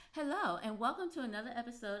Hello, and welcome to another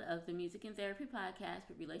episode of the Music and Therapy Podcast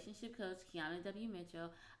with relationship coach Kiana W.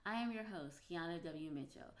 Mitchell. I am your host, Kiana W.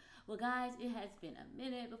 Mitchell. Well, guys, it has been a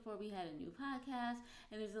minute before we had a new podcast,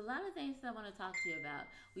 and there's a lot of things that I want to talk to you about.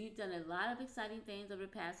 We've done a lot of exciting things over the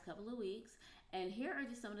past couple of weeks, and here are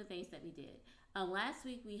just some of the things that we did. Last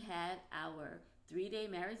week, we had our 3-day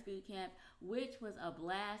marriage boot camp, which was a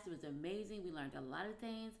blast. It was amazing. We learned a lot of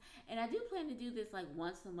things, and I do plan to do this like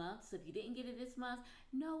once a month. So if you didn't get it this month,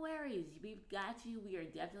 no worries. We've got you. We are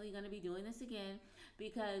definitely going to be doing this again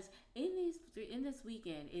because in this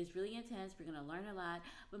weekend is really intense. We're going to learn a lot,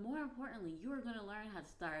 but more importantly, you are going to learn how to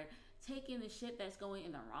start taking the ship that's going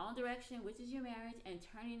in the wrong direction, which is your marriage, and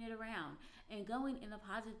turning it around and going in a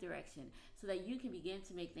positive direction so that you can begin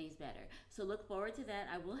to make things better. So look forward to that.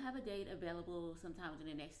 I will have a date available sometime within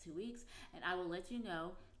the next 2 weeks, and I will let you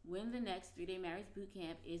know when the next 3-day marriage boot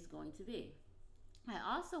camp is going to be.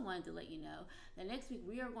 I also wanted to let you know that next week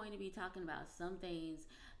we are going to be talking about some things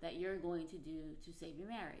that you're going to do to save your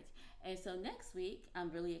marriage. And so next week,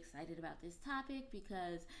 I'm really excited about this topic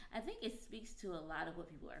because I think it speaks to a lot of what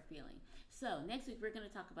people are feeling. So next week, we're going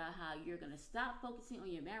to talk about how you're going to stop focusing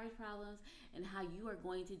on your marriage problems and how you are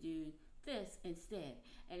going to do this instead.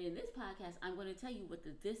 And in this podcast, I'm going to tell you what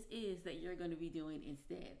this is that you're going to be doing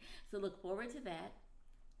instead. So look forward to that.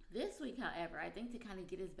 This week, however, I think to kind of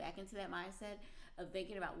get us back into that mindset of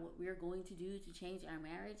thinking about what we're going to do to change our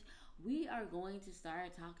marriage, we are going to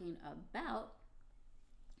start talking about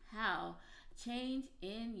how change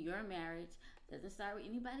in your marriage doesn't start with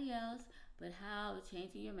anybody else, but how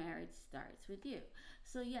changing your marriage starts with you.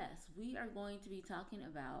 So yes, we are going to be talking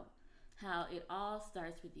about how it all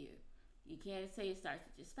starts with you. You can't say it starts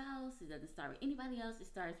with your spouse. It doesn't start with anybody else. It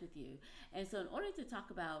starts with you. And so in order to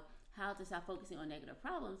talk about how to stop focusing on negative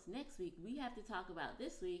problems next week, we have to talk about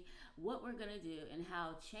this week what we're going to do and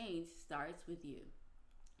how change starts with you.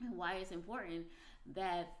 And why it's important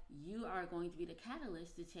that you are going to be the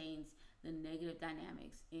catalyst to change the negative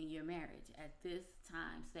dynamics in your marriage at this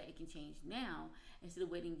time so that it can change now instead of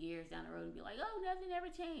waiting years down the road and be like, oh, nothing ever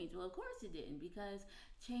changed. Well, of course it didn't, because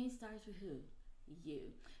change starts with who? You.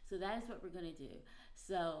 So that is what we're going to do.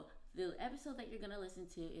 So the episode that you're going to listen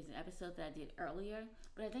to is an episode that I did earlier,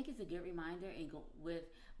 but I think it's a good reminder, and with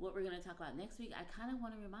what we're going to talk about next week, I kind of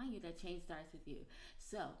want to remind you that change starts with you.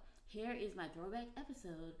 So here is my throwback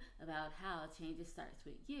episode about how change starts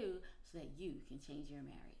with you so that you can change your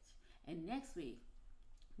marriage. And next week,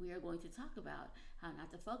 we are going to talk about how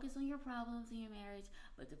not to focus on your problems in your marriage,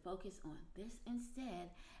 but to focus on this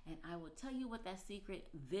instead. And I will tell you what that secret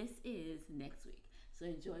this is next week. So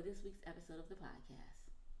enjoy this week's episode of the podcast.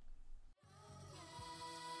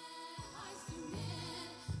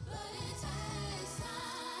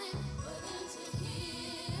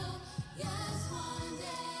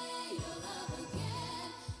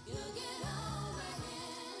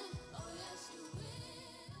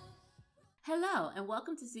 Hello, and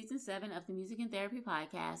welcome to Season 7 of the Music and Therapy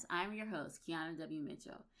Podcast. I'm your host, Kiana W.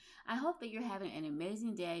 Mitchell. I hope that you're having an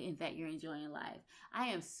amazing day and that you're enjoying life. I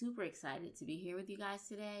am super excited to be here with you guys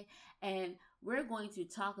today, and we're going to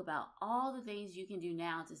talk about all the things you can do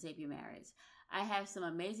now to save your marriage. I have some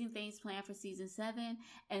amazing things planned for Season 7,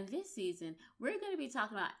 and this season, we're going to be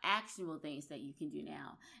talking about actionable things that you can do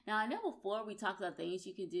now. Now, I know before we talked about things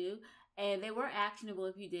you can do, and they were actionable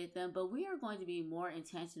if you did them, but we are going to be more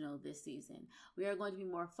intentional this season. We are going to be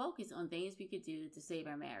more focused on things we could do to save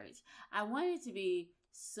our marriage. I want it to be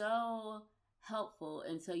so helpful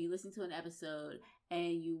until you listen to an episode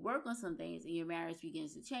and you work on some things and your marriage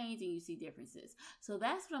begins to change and you see differences. So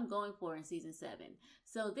that's what I'm going for in Season 7.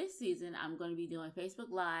 So this season, I'm going to be doing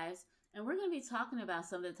Facebook Lives, and we're going to be talking about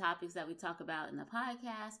some of the topics that we talk about in the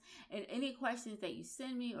podcast and any questions that you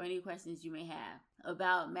send me or any questions you may have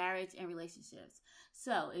about marriage and relationships.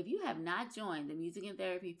 So if you have not joined the Music and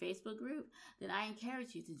Therapy Facebook group, then I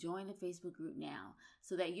encourage you to join the Facebook group now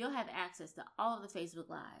so that you'll have access to all of the Facebook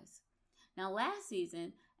Lives. Now, last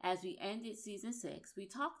season, as we ended Season 6, we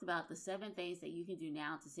talked about the 7 things that you can do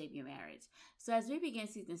now to save your marriage. So as we begin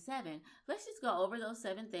Season 7, let's just go over those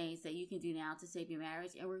 7 things that you can do now to save your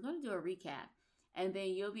marriage, and we're going to do a recap. And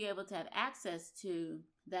then you'll be able to have access to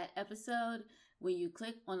that episode when you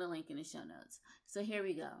click on the link in the show notes. So here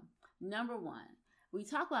we go. Number 1. We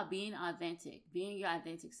talk about being authentic, being your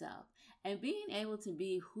authentic self, and being able to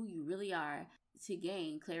be who you really are to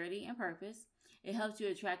gain clarity and purpose. It helps you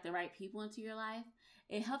attract the right people into your life.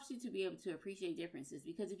 It helps you to be able to appreciate differences,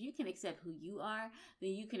 because if you can accept who you are, then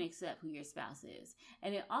you can accept who your spouse is.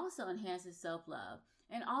 And it also enhances self-love.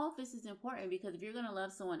 And all of this is important because if you're going to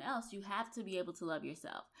love someone else, you have to be able to love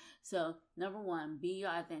yourself. So number 1, be your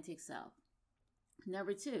authentic self.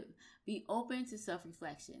 Number 2, be open to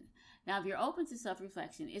self-reflection. Now, if you're open to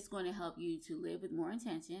self-reflection, it's going to help you to live with more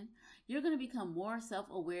intention. You're going to become more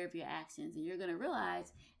self-aware of your actions, and you're going to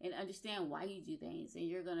realize and understand why you do things, and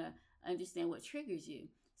you're going to understand what triggers you.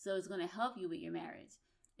 So it's going to help you with your marriage.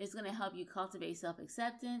 It's going to help you cultivate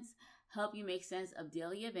self-acceptance, help you make sense of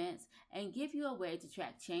daily events, and give you a way to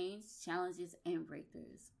track change, challenges, and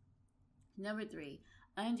breakthroughs. Number 3,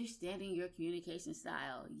 understanding your communication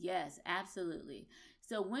style. Yes, absolutely.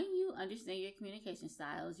 So when you understand your communication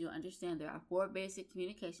styles, you'll understand there are 4 basic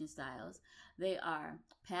communication styles. They are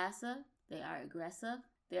passive, they are aggressive,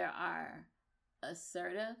 there are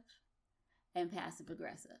assertive, and passive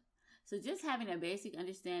aggressive. So just having a basic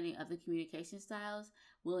understanding of the communication styles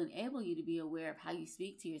will enable you to be aware of how you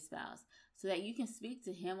speak to your spouse so that you can speak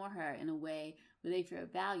to him or her in a way where they feel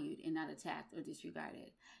valued and not attacked or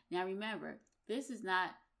disregarded. Now remember, this is not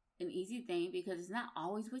an easy thing because it's not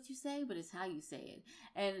always what you say, but it's how you say it.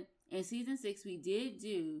 And in season 6, we did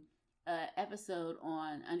do an episode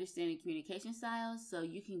on understanding communication styles. So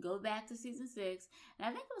you can go back to season 6, and I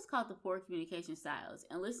think it was called the 4 communication styles,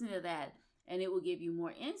 and listen to that, and it will give you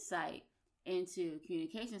more insight into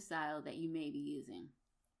communication style that you may be using.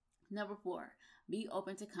 Number 4, be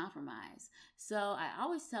open to compromise. So I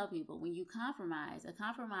always tell people when you compromise, a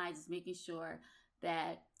compromise is making sure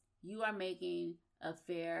that you are making a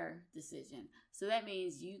fair decision. So that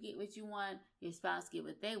means you get what you want, your spouse get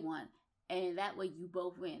what they want, and that way you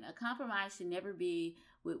both win. A compromise should never be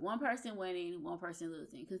with one person winning, one person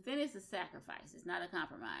losing, because then it's a sacrifice. It's not a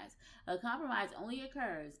compromise. A compromise only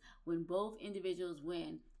occurs when both individuals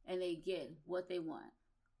win and they get what they want.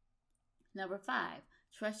 Number 5,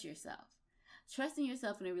 trust yourself. Trusting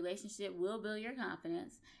yourself in a relationship will build your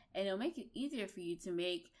confidence, and it'll make it easier for you to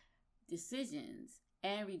make decisions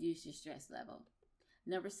and reduce your stress level.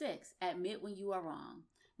 Number 6, admit when you are wrong.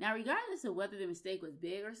 Now, regardless of whether the mistake was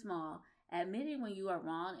big or small, admitting when you are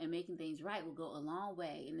wrong and making things right will go a long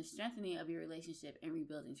way in the strengthening of your relationship and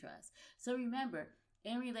rebuilding trust. So remember,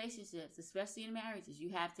 in relationships, especially in marriages, you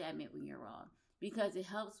have to admit when you're wrong because it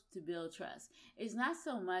helps to build trust. It's not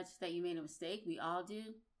so much that you made a mistake, we all do,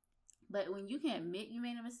 but when you can admit you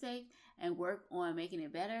made a mistake and work on making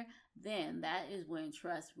it better, then that is when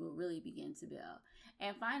trust will really begin to build.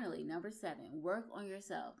 And finally, number 7, work on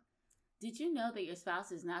yourself. Did you know that your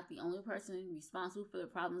spouse is not the only person responsible for the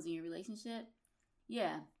problems in your relationship?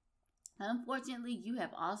 Yeah. Unfortunately, you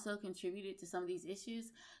have also contributed to some of these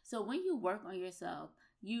issues. So when you work on yourself,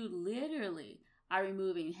 you literally are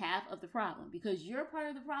removing half of the problem because you're part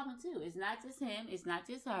of the problem too. It's not just him. It's not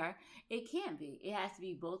just her. It can't be. It has to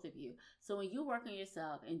be both of you. So when you work on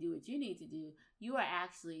yourself and do what you need to do, you are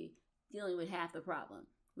actually dealing with half the problem,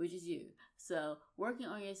 which is you. So working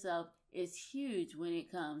on yourself is huge when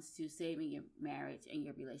it comes to saving your marriage and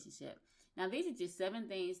your relationship. Now, these are just 7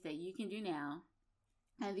 things that you can do now.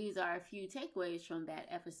 And these are a few takeaways from that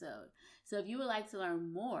episode. So if you would like to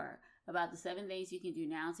learn more about the 7 things you can do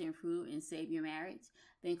now to improve and save your marriage,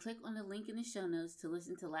 then click on the link in the show notes to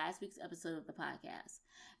listen to last week's episode of the podcast.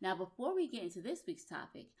 Now, before we get into this week's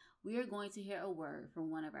topic, we are going to hear a word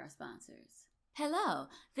from one of our sponsors. Hello,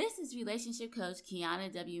 this is relationship coach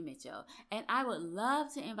Kiana W. Mitchell, and I would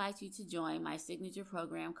love to invite you to join my signature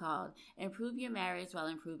program called Improve Your Marriage While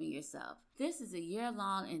Improving Yourself. This is a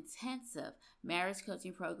year-long intensive marriage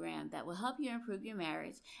coaching program that will help you improve your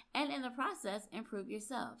marriage and in the process, improve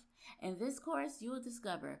yourself. In this course, you will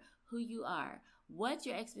discover who you are, what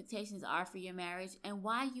your expectations are for your marriage, and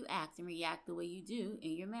why you act and react the way you do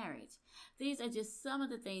in your marriage. These are just some of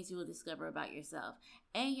the things you will discover about yourself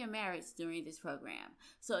and your marriage during this program.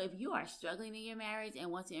 So if you are struggling in your marriage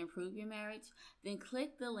and want to improve your marriage, then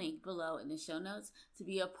click the link below in the show notes to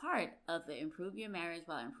be a part of the Improve Your Marriage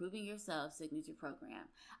While Improving Yourself signature program.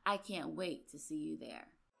 I can't wait to see you there.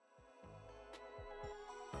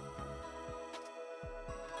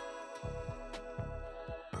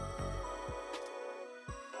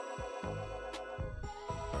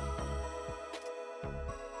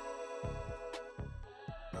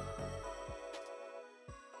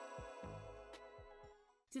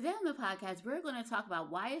 Today on the podcast, we're going to talk about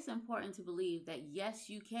why it's important to believe that yes,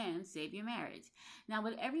 you can save your marriage. Now,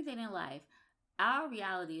 with everything in life, our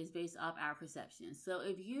reality is based off our perception. So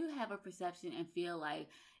if you have a perception and feel like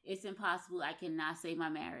it's impossible, I cannot save my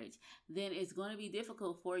marriage, then it's going to be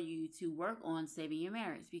difficult for you to work on saving your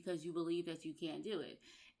marriage because you believe that you can't do it.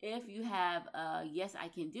 If you have a yes, I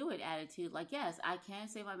can do it attitude, like, yes, I can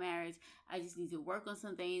save my marriage, I just need to work on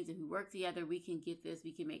some things. If we work together, we can get this,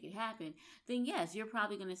 we can make it happen. Then yes, you're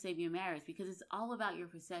probably going to save your marriage because it's all about your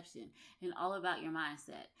perception and all about your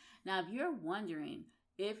mindset. Now, if you're wondering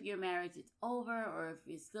if your marriage is over or if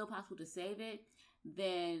it's still possible to save it,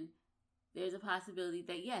 then there's a possibility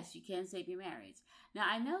that yes, you can save your marriage. Now,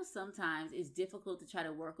 I know sometimes it's difficult to try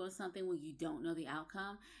to work on something when you don't know the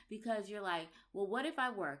outcome, because you're like, well, what if I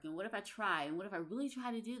work, and what if I try, and what if I really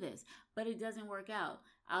try to do this, but it doesn't work out?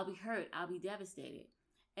 I'll be hurt. I'll be devastated.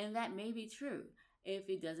 And that may be true if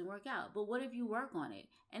it doesn't work out. But what if you work on it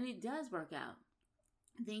and it does work out?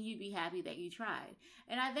 Then you'd be happy that you tried.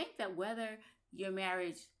 And I think that whether your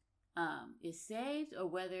marriage is saved or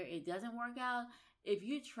whether it doesn't work out, if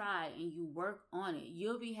you try and you work on it,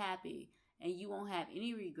 you'll be happy and you won't have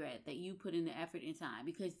any regret that you put in the effort and time,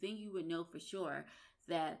 because then you would know for sure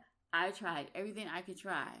that I tried everything I could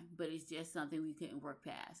try, but it's just something we couldn't work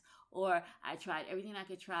past. Or I tried everything I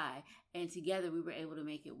could try, and together we were able to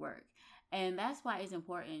make it work. And that's why it's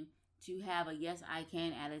important to have a yes, I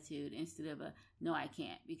can attitude instead of a no, I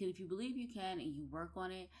can't. Because if you believe you can and you work on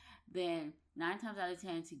it, then 9 times out of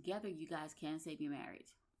 10, together you guys can save your marriage.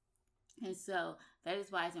 And so that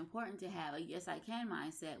is why it's important to have a yes, I can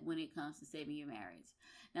mindset when it comes to saving your marriage.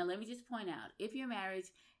 Now, let me just point out, if your marriage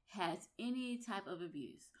has any type of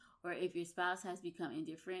abuse, or if your spouse has become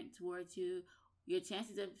indifferent towards you, your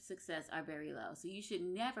chances of success are very low. So you should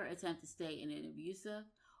never attempt to stay in an abusive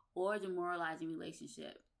or demoralizing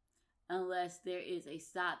relationship unless there is a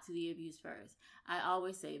stop to the abuse first. I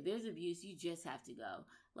always say, if there's abuse, you just have to go.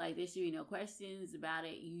 Like, there should be no questions about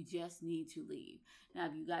it. You just need to leave. Now,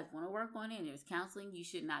 if you guys want to work on it and there's counseling, you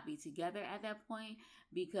should not be together at that point,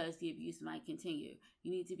 because the abuse might continue.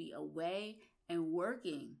 You need to be away and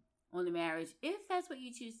working on the marriage if that's what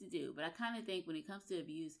you choose to do. But I kind of think when it comes to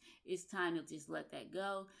abuse, it's time to just let that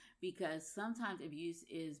go, because sometimes abuse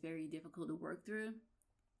is very difficult to work through.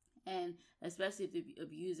 And especially if the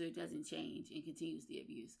abuser doesn't change and continues the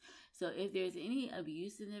abuse. So if there's any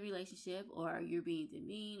abuse in the relationship, or you're being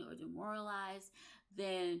demeaned or demoralized,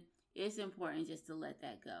 then it's important just to let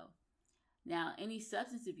that go. Now, any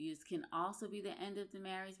substance abuse can also be the end of the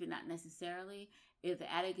marriage, but not necessarily, if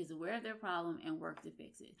the addict is aware of their problem and work to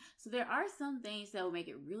fix it. So there are some things that will make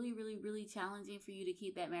it really, really, really challenging for you to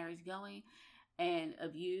keep that marriage going. And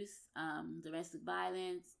abuse, domestic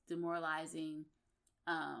violence, demoralizing.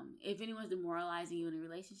 If anyone's demoralizing you in a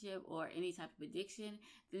relationship or any type of addiction,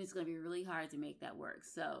 then it's going to be really hard to make that work.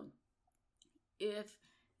 So if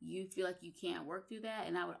you feel like you can't work through that,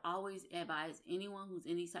 and I would always advise anyone who's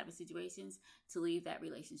in these type of situations to leave that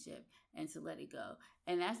relationship and to let it go.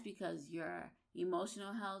 And that's because your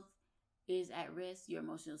emotional health is at risk, your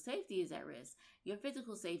emotional safety is at risk, your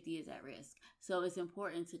physical safety is at risk. So it's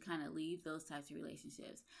important to kind of leave those types of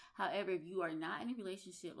relationships. However, if you are not in a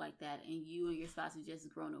relationship like that and you and your spouse have just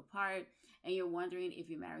grown apart and you're wondering if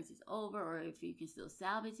your marriage is over or if you can still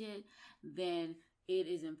salvage it, then it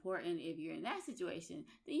is important, if you're in that situation,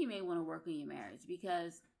 that you may want to work on your marriage,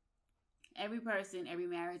 because every person, every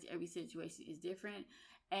marriage, every situation is different.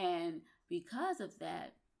 And because of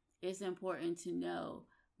that, it's important to know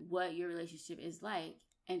what your relationship is like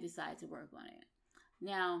and decide to work on it.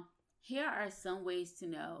 Now, here are some ways to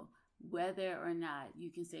know whether or not you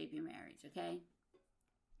can save your marriage, okay?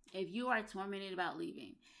 If you are tormented about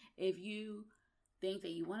leaving, if you think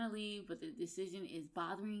that you want to leave but the decision is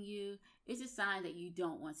bothering you, it's a sign that you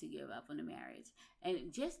don't want to give up on the marriage.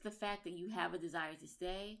 And just the fact that you have a desire to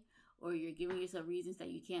stay, or you're giving yourself reasons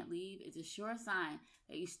that you can't leave, it's a sure sign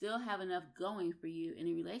that you still have enough going for you in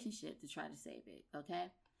a relationship to try to save it, okay?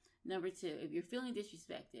 Number 2, if you're feeling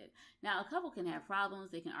disrespected. Now, a couple can have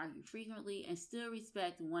problems. They can argue frequently and still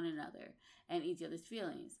respect one another and each other's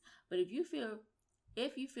feelings. But if you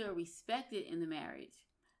feel respected in the marriage,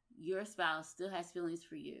 your spouse still has feelings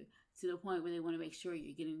for you, to the point where they want to make sure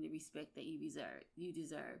you're getting the respect that you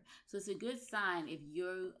deserve. So it's a good sign if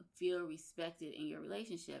you feel respected in your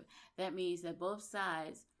relationship. That means that both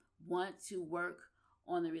sides want to work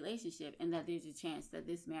on the relationship and that there's a chance that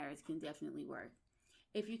this marriage can definitely work.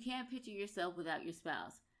 If you can't picture yourself without your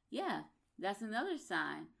spouse, yeah, that's another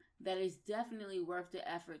sign that it's definitely worth the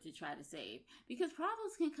effort to try to save. Because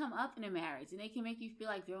problems can come up in a marriage and they can make you feel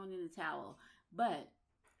like throwing in the towel. But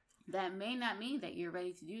that may not mean that you're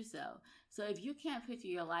ready to do so. So if you can't picture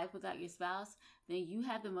your life without your spouse, then you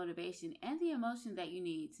have the motivation and the emotion that you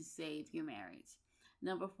need to save your marriage.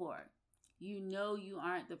 Number 4, you know you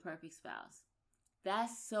aren't the perfect spouse.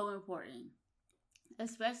 That's so important,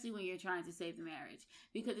 especially when you're trying to save the marriage,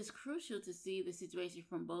 because it's crucial to see the situation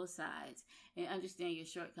from both sides and understand your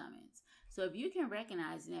shortcomings. So if you can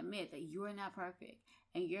recognize and admit that you are not perfect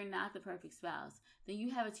and you're not the perfect spouse, then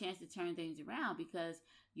you have a chance to turn things around, because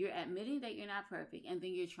you're admitting that you're not perfect, and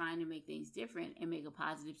then you're trying to make things different and make a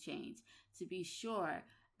positive change to be sure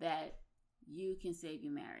that you can save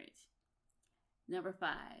your marriage. Number 5,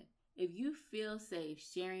 if you feel safe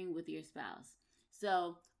sharing with your spouse.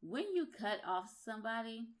 So when you cut off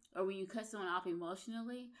somebody, or when you cut someone off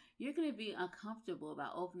emotionally, you're going to be uncomfortable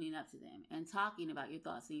about opening up to them and talking about your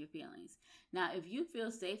thoughts and your feelings. Now, if you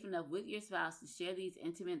feel safe enough with your spouse to share these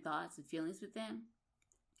intimate thoughts and feelings with them,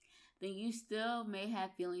 then you still may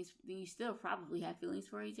have feelings, then you still probably have feelings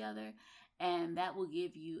for each other, and that will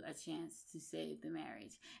give you a chance to save the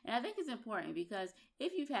marriage. And I think it's important because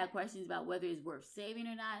if you've had questions about whether it's worth saving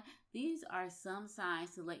or not, these are some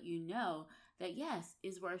signs to let you know that yes,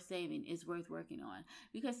 it's worth saving, it's worth working on.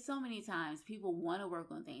 Because so many times people want to work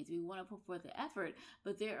on things, we want to put forth the effort,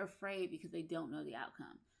 but they're afraid because they don't know the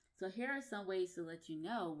outcome. So here are some ways to let you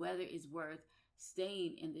know whether it's worth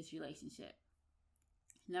staying in this relationship.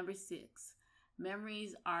 Number 6,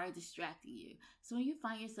 memories are distracting you. So when you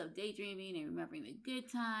find yourself daydreaming and remembering the good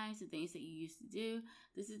times and things that you used to do,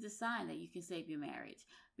 this is the sign that you can save your marriage.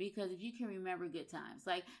 Because if you can remember good times,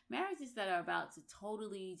 like marriages that are about to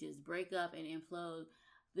totally just break up and implode,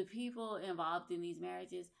 the people involved in these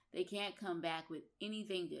marriages, they can't come back with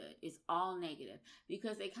anything good. It's all negative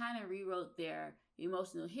because they kind of rewrote their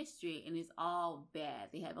emotional history and it's all bad.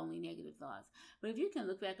 They have only negative thoughts. But if you can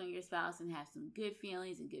look back on your spouse and have some good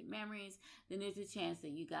feelings and good memories, then there's a chance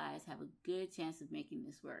that you guys have a good chance of making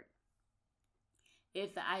this work.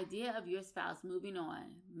 If the idea of your spouse moving on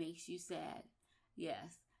makes you sad,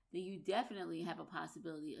 yes, then you definitely have a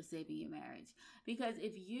possibility of saving your marriage. Because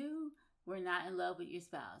if you were not in love with your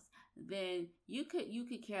spouse, then you could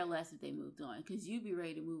care less if they moved on because you'd be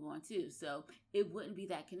ready to move on too. So it wouldn't be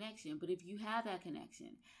that connection. But if you have that connection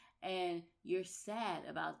and you're sad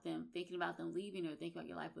about them, thinking about them leaving or thinking about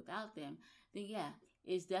your life without them, then yeah,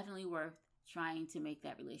 it's definitely worth trying to make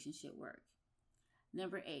that relationship work.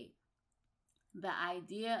 Number 8, the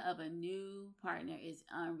idea of a new partner is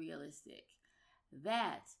unrealistic.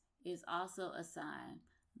 That is also a sign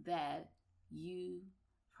that you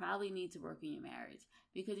probably need to work in your marriage.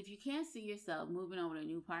 Because if you can't see yourself moving on with a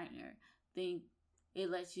new partner, then it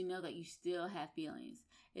lets you know that you still have feelings.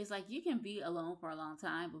 It's like you can be alone for a long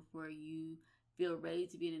time before you feel ready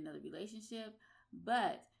to be in another relationship.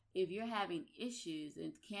 But if you're having issues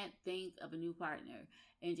and can't think of a new partner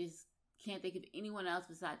and just can't think of anyone else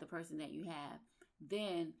besides the person that you have,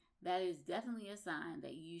 then that is definitely a sign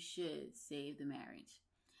that you should save the marriage.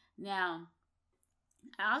 Now,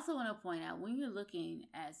 I also want to point out when you're looking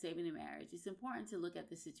at saving a marriage, it's important to look at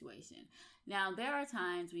the situation. Now, there are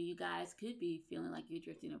times when you guys could be feeling like you're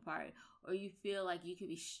drifting apart, or you feel like you could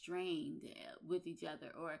be strained with each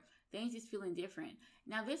other, or things just feeling different.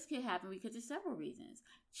 Now, this could happen because of several reasons.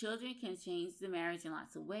 Children can change the marriage in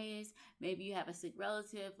lots of ways. Maybe you have a sick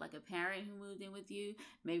relative, like a parent who moved in with you.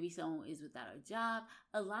 Maybe someone is without a job.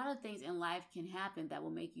 A lot of things in life can happen that will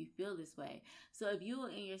make you feel this way. So if you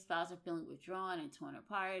and your spouse are feeling withdrawn and torn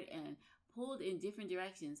apart and pulled in different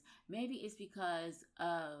directions, maybe it's because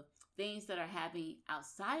of things that are happening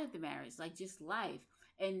outside of the marriage, like just life,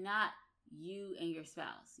 and not you and your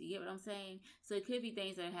spouse. You get what I'm saying? So it could be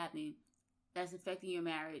things that are happening that's affecting your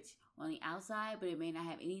marriage on the outside, but it may not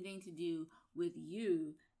have anything to do with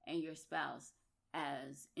you and your spouse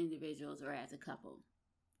as individuals or as a couple.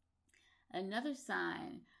 Another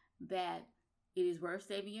sign that it is worth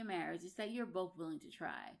saving your marriage is that you're both willing to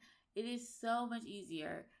try. It is so much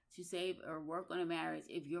easier to save or work on a marriage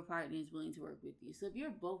if your partner is willing to work with you. So if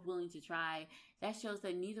you're both willing to try, that shows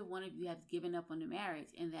that neither one of you has given up on the marriage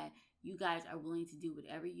and that you guys are willing to do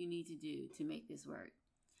whatever you need to do to make this work.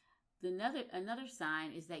 Another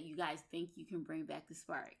sign is that you guys think you can bring back the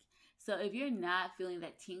spark. So if you're not feeling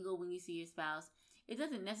that tingle when you see your spouse, it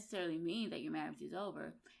doesn't necessarily mean that your marriage is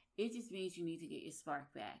over. It just means you need to get your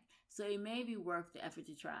spark back. So it may be worth the effort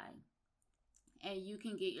to try. And you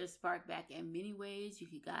can get your spark back in many ways. You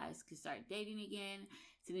guys could start dating again,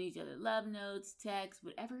 sending each other love notes, texts,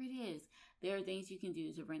 whatever it is. There are things you can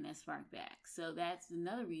do to bring that spark back. So that's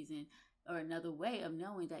another reason or another way of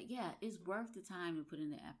knowing that, yeah, it's worth the time to put in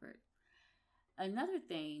the effort. Another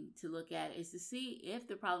thing to look at is to see if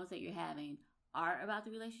the problems that you're having are about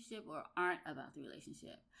the relationship or aren't about the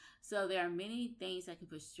relationship. So there are many things that can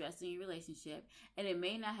put stress in your relationship, and it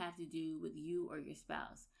may not have to do with you or your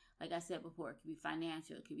spouse. Like I said before, it could be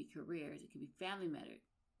financial, it could be careers, it could be family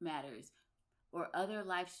matters, or other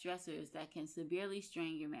life stressors that can severely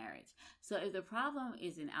strain your marriage. So if the problem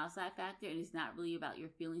is an outside factor and it's not really about your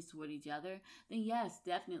feelings toward each other, then yes,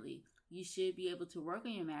 definitely, you should be able to work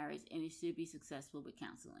on your marriage and it should be successful with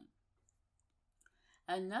counseling.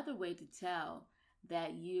 Another way to tell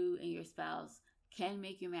that you and your spouse can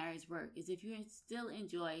make your marriage work is if you still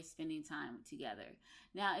enjoy spending time together.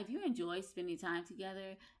 Now, if you enjoy spending time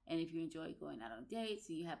together and if you enjoy going out on dates,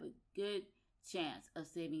 you have a good chance of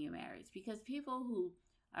saving your marriage, because people who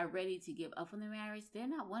are ready to give up on the marriage, they're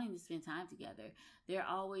not wanting to spend time together. They're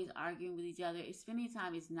always arguing with each other. Spending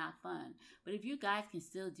time is not fun. But if you guys can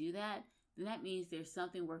still do that, then that means there's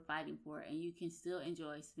something worth fighting for and you can still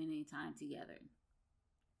enjoy spending time together.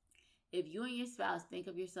 If you and your spouse think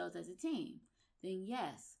of yourselves as a team, then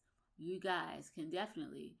yes, you guys can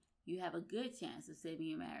definitely, you have a good chance of saving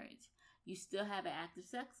your marriage. You still have an active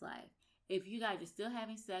sex life. If you guys are still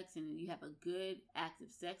having sex and you have a good active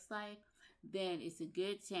sex life, then it's a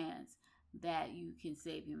good chance that you can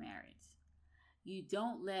save your marriage. You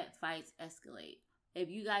don't let fights escalate. If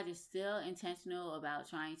you guys are still intentional about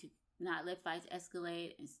trying to not let fights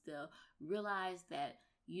escalate and still realize that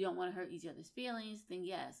you don't want to hurt each other's feelings, then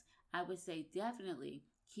yes, I would say definitely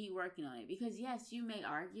keep working on it. Because yes, you may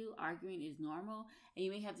argue. Arguing is normal and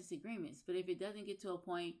you may have disagreements. But if it doesn't get to a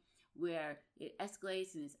point where it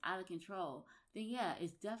escalates and it's out of control, then yeah,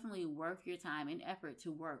 it's definitely worth your time and effort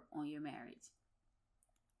to work on your marriage.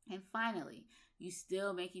 And finally, you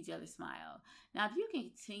still make each other smile. Now, if you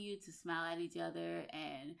continue to smile at each other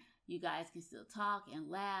and you guys can still talk and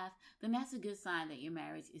laugh, then that's a good sign that your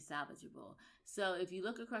marriage is salvageable. So if you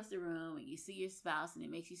look across the room and you see your spouse and it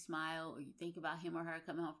makes you smile, or you think about him or her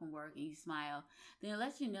coming home from work and you smile, then it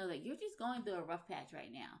lets you know that you're just going through a rough patch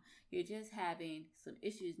right now. You're just having some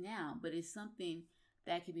issues now, but it's something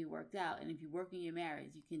that can be worked out. And if you work in your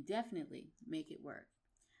marriage, you can definitely make it work.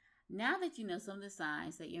 Now that you know some of the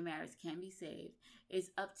signs that your marriage can be saved, it's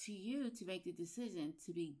up to you to make the decision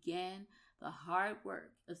to begin the hard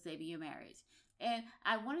work of saving your marriage. And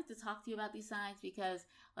I wanted to talk to you about these signs because,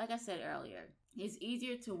 like I said earlier, it's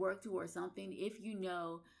easier to work towards something if you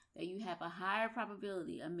know that you have a higher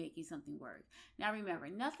probability of making something work. Now remember,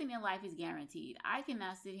 nothing in life is guaranteed. I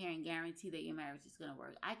cannot sit here and guarantee that your marriage is going to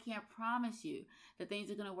work. I can't promise you that things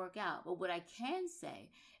are going to work out. But what I can say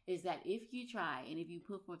is that if you try and if you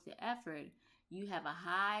put forth the effort, you have a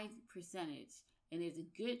high percentage and there's a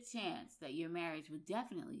good chance that your marriage will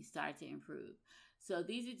definitely start to improve. So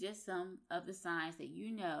these are just some of the signs that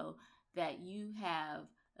you know that you have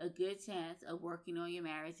a good chance of working on your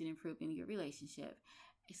marriage and improving your relationship,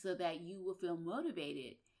 so that you will feel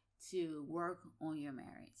motivated to work on your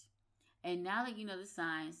marriage. And now that you know the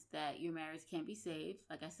signs that your marriage can be saved,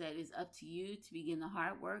 like I said, it's up to you to begin the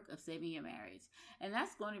hard work of saving your marriage. And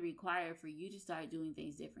that's going to require for you to start doing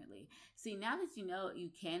things differently. See, now that you know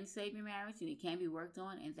you can save your marriage and it can be worked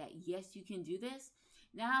on, and that yes, you can do this,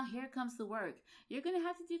 now here comes the work. You're going to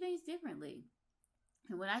have to do things differently.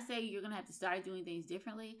 And when I say you're going to have to start doing things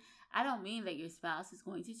differently, I don't mean that your spouse is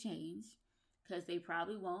going to change, because they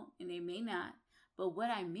probably won't and they may not. But what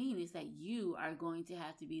I mean is that you are going to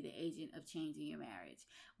have to be the agent of change in your marriage.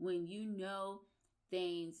 When you know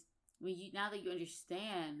things, now that you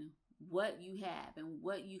understand what you have and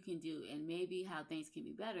what you can do and maybe how things can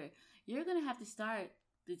be better, you're going to have to start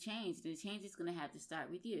the change. The change is going to have to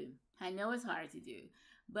start with you. I know it's hard to do,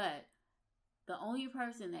 but the only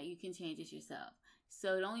person that you can change is yourself.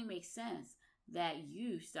 So it only makes sense that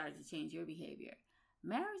you start to change your behavior.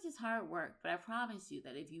 Marriage is hard work, but I promise you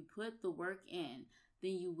that if you put the work in,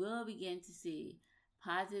 then you will begin to see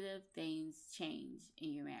positive things change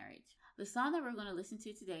in your marriage. The song that we're going to listen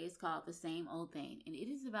to today is called The Same Old Thing, and it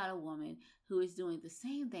is about a woman who is doing the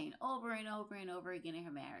same thing over and over and over again in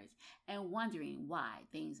her marriage and wondering why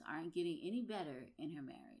things aren't getting any better in her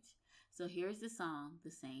marriage. So here's the song, The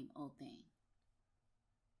Same Old Thing.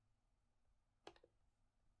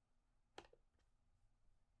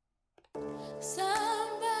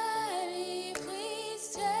 Somebody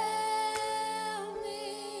please tell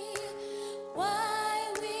me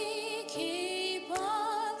why we keep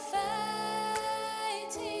on fighting.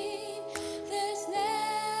 There's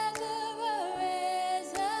never a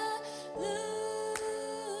resolution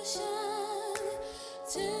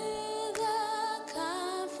to the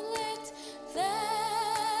conflict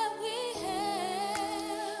that we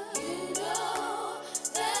have. You know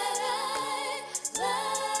that I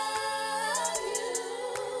love you.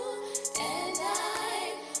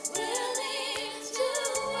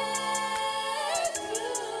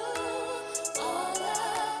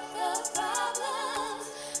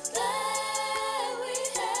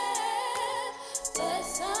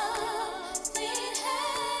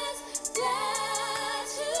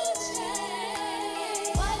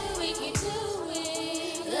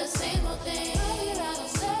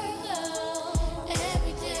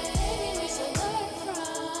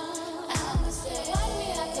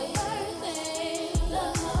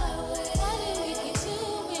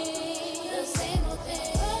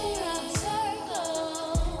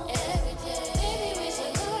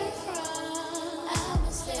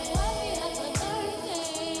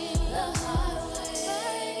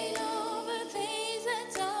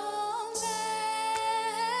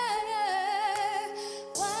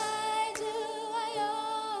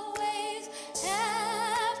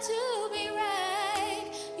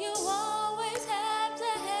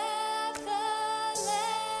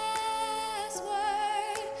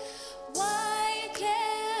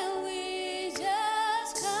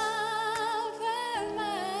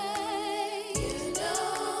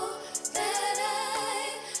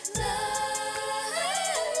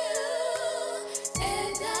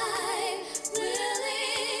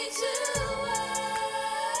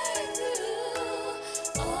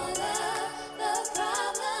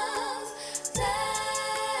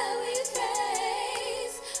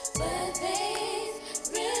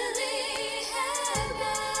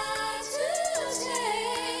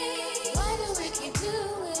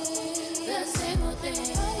 thing.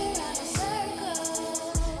 Running around in circles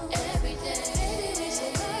every day. Maybe we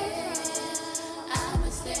should learn from our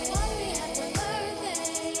mistakes. Why do we have to learn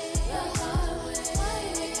things the hard way? Why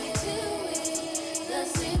do we keep doing the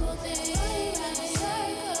simple thing? Running around in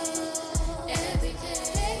circles every day.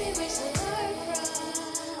 Maybe we should learn from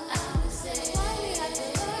our mistakes. Why do we have to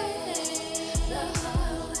learn things the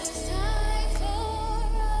hard way? It's time for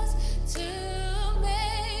us to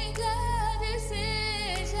make a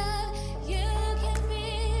decision. You can be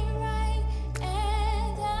right,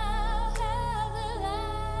 and I'll have the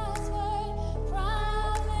last word.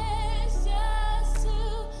 Promise just to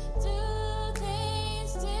do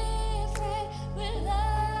things different with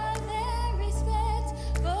love and respect.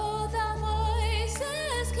 Both our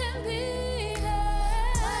voices can be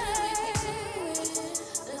heard. Why do we keep doing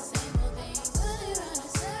the same old thing? Running around in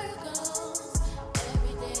circles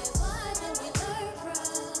every day. Why don't we learn from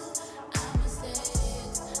our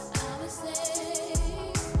mistakes? Our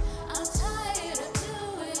mistakes. I'm tired of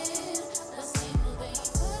doing the same old thing.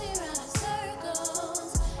 Running around in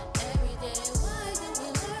circles every day. Why don't we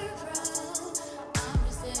learn from our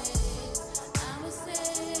mistakes? Our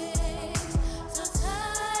mistakes. So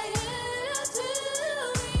tired of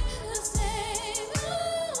doing the same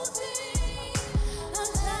old thing. I'm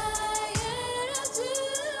tired of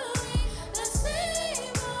doing the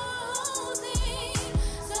same old thing.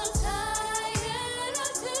 So tired of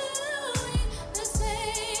doing the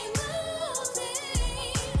same old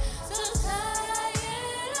thing. So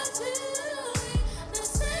tired of doing the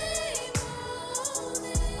same old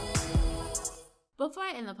thing. Before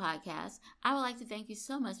I end the podcast, I would like to thank you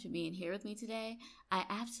so much for being here with me today. I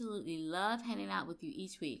absolutely love hanging out with you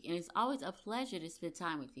each week, and it's always a pleasure to spend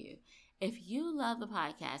time with you. If you love the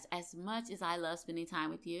podcast as much as I love spending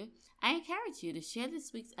time with you, I encourage you to share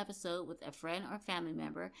this week's episode with a friend or family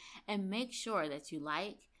member, and make sure that you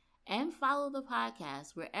like and follow the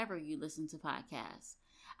podcast wherever you listen to podcasts.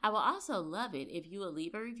 I will also love it if you will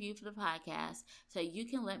leave a review for the podcast so you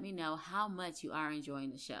can let me know how much you are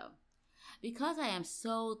enjoying the show. Because I am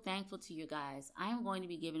so thankful to you guys, I am going to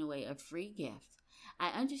be giving away a free gift. I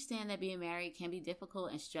understand that being married can be difficult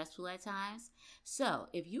and stressful at times. So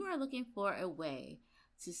if you are looking for a way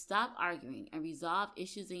to stop arguing and resolve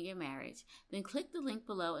issues in your marriage, then click the link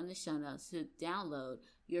below in the show notes to download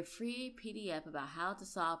your free PDF about how to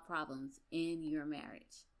solve problems in your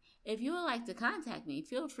marriage. If you would like to contact me,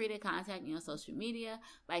 feel free to contact me on social media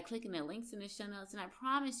by clicking the links in the show notes, and I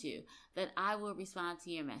promise you that I will respond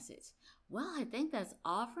to your message. Well, I think that's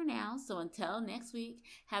all for now. So until next week,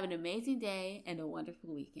 have an amazing day and a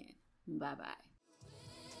wonderful weekend. Bye-bye.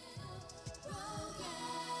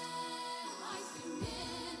 Broken.